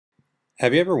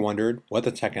Have you ever wondered what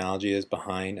the technology is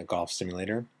behind a golf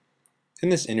simulator? In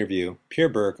this interview, Pierre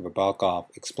Burke of aboutGolf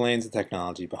explains the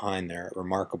technology behind their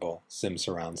remarkable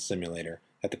SimSurround simulator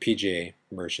at the PGA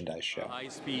Merchandise Show.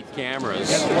 High-speed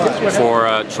cameras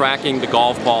for tracking the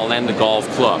golf ball and the golf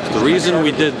club. The reason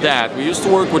we did that, we used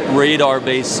to work with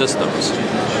radar-based systems.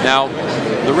 Now,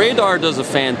 the radar does a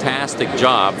fantastic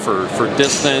job for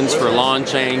distance, for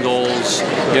launch angles,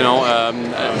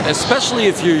 especially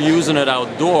if you're using it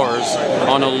outdoors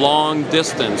on a long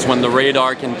distance when the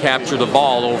radar can capture the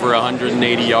ball over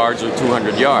 180 yards or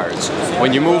 200 yards.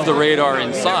 When you move the radar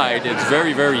inside, it's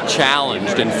very, very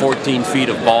challenged in 14 feet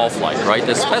of ball flight, right?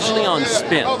 Especially on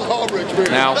spin.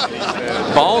 Now,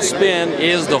 ball spin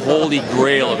is the holy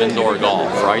grail of indoor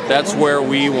golf, right? That's where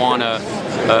we want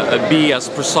to be as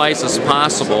precise as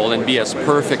possible and be as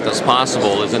perfect as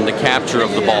possible is in the capture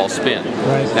of the ball spin.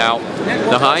 Right. Now,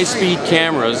 the high-speed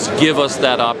cameras give us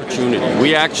that opportunity.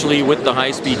 We actually, with the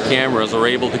high-speed cameras, are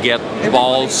able to get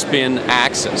ball spin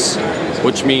axis,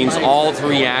 which means all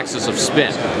three axes of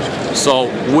spin. So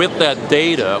with that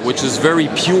data, which is very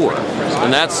pure,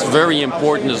 and that's very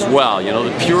important as well. You know,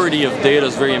 the purity of data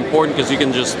is very important because you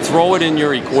can just throw it in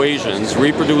your equations,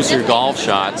 reproduce your golf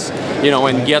shots,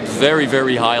 and get very,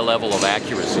 very high level of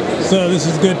accuracy. So this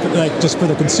is good for, just for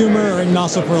the consumer, and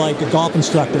also for like a golf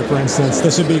instructor, for instance.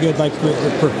 This would be good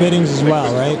for fittings as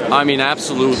well, right? I mean,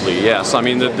 absolutely, yes. I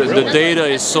mean, the data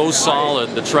is so solid,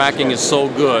 the tracking is so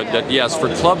good that yes,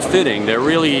 for club fitting, there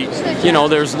really,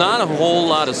 there's not a whole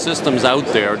lot of systems out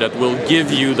there that will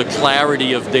give you the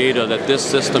clarity of data that this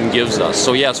system gives us.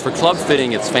 So yes, for club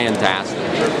fitting, it's fantastic.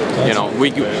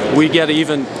 We get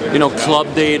even,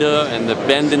 club data and the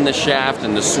bend in the shaft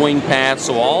and the swing path.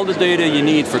 So all the data you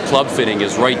need for club fitting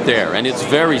is right there, and it's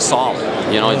very solid.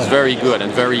 It's very good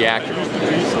and very accurate.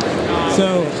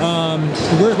 So,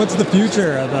 what's the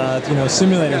future of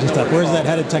simulators and stuff? Where's that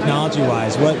headed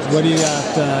technology-wise? What do you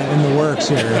got in the works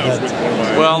here?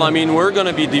 Well, I mean, we're going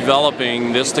to be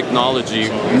developing this technology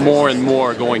more and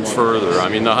more going further. I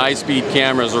mean, the high-speed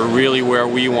cameras are really where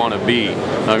we want to be.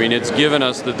 I mean, it's given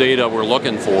us the data we're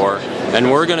looking for,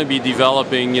 and we're going to be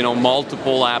developing,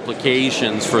 multiple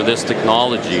applications for this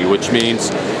technology, which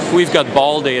means we've got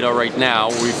ball data right now.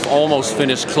 We've almost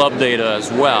finished club data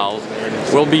as well.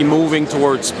 We'll be moving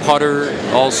towards putter,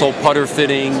 also putter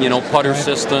fitting, putter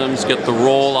systems, get the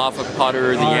roll off of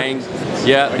putter, the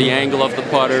angle of the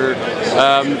putter.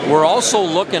 We're also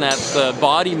looking at the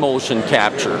body motion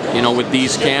capture, with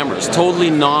these cameras. Totally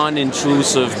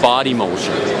non-intrusive body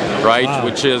motion, right? Wow.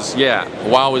 Which is,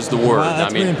 wow is the word. Wow,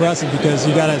 that's pretty impressive because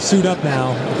you got to suit up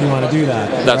now if you want to do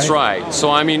that. That's right.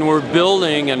 So, I mean, we're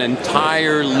building an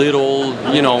entire little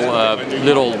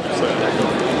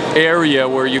area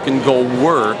where you can go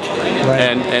work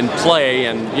and play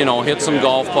and hit some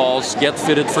golf balls, get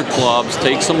fitted for clubs,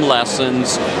 take some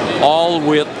lessons, all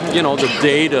with the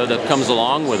data that comes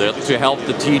along with it to help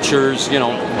the teachers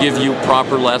give you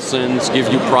proper lessons,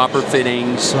 give you proper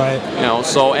fittings,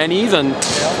 so, and even,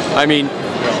 I mean,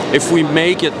 if we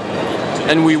make it,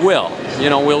 and we will,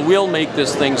 we'll make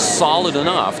this thing solid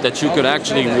enough that you could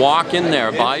actually walk in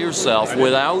there by yourself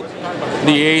without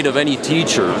the aid of any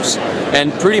teachers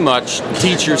and pretty much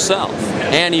teach yourself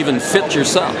and even fit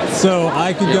yourself. So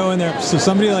I could go in there, so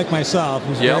somebody like myself,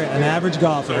 who's an average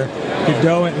golfer, could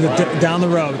go down the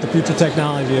road with the future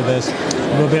technology of this.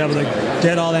 We'll be able to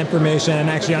get all the information and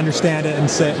actually understand it and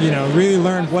say, really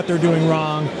learn what they're doing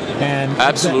wrong and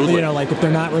absolutely, like if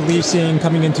they're not releasing,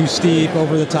 coming in too steep,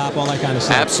 over the top, all that kind of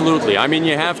stuff. Absolutely. I mean,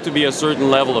 you have to be a certain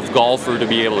level of golfer to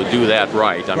be able to do that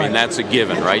right. I mean, that's a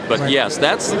given, right? But yes,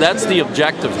 that's the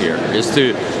objective here, is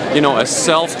to, a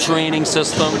self-training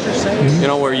system,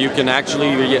 where you can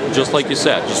actually, just like you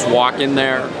said, just walk in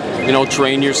there,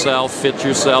 train yourself, fit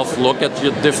yourself, look at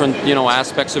your different,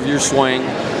 aspects of your swing,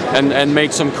 and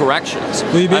make some corrections.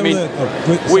 I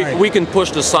mean, we can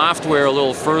push the software a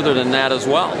little further than that as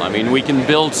well. I mean, we can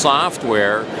build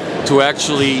software to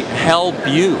actually help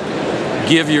you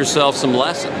give yourself some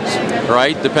lessons,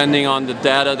 right? Depending on the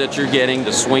data that you're getting,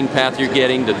 the swing path you're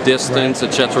getting, the distance,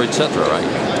 etc.,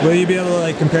 right? Will you be able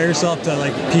to compare yourself to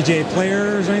PGA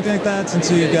players or anything like that, since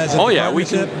you guys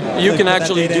have you can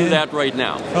actually do that right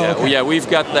now. Yeah, we've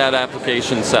got that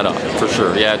application set up for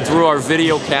sure. Yeah, through our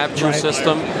video capture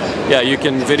system. Yeah, you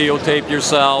can videotape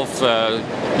yourself.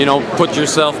 Put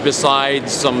yourself beside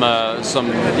some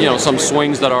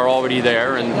swings that are already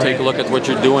there, and take a look at what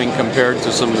you're doing compared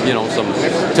to some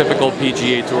typical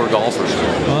PGA Tour golfers.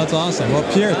 Well, that's awesome. Well,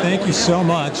 Pierre, thank you so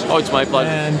much. Oh, it's my pleasure.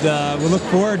 And we look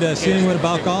forward to seeing what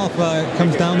aboutGolf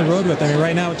comes down the road with. I mean,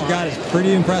 right now what you got is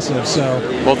pretty impressive. So,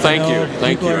 well, thank you.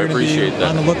 I appreciate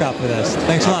that. On the lookout for this.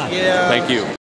 Thanks a lot. Thank you.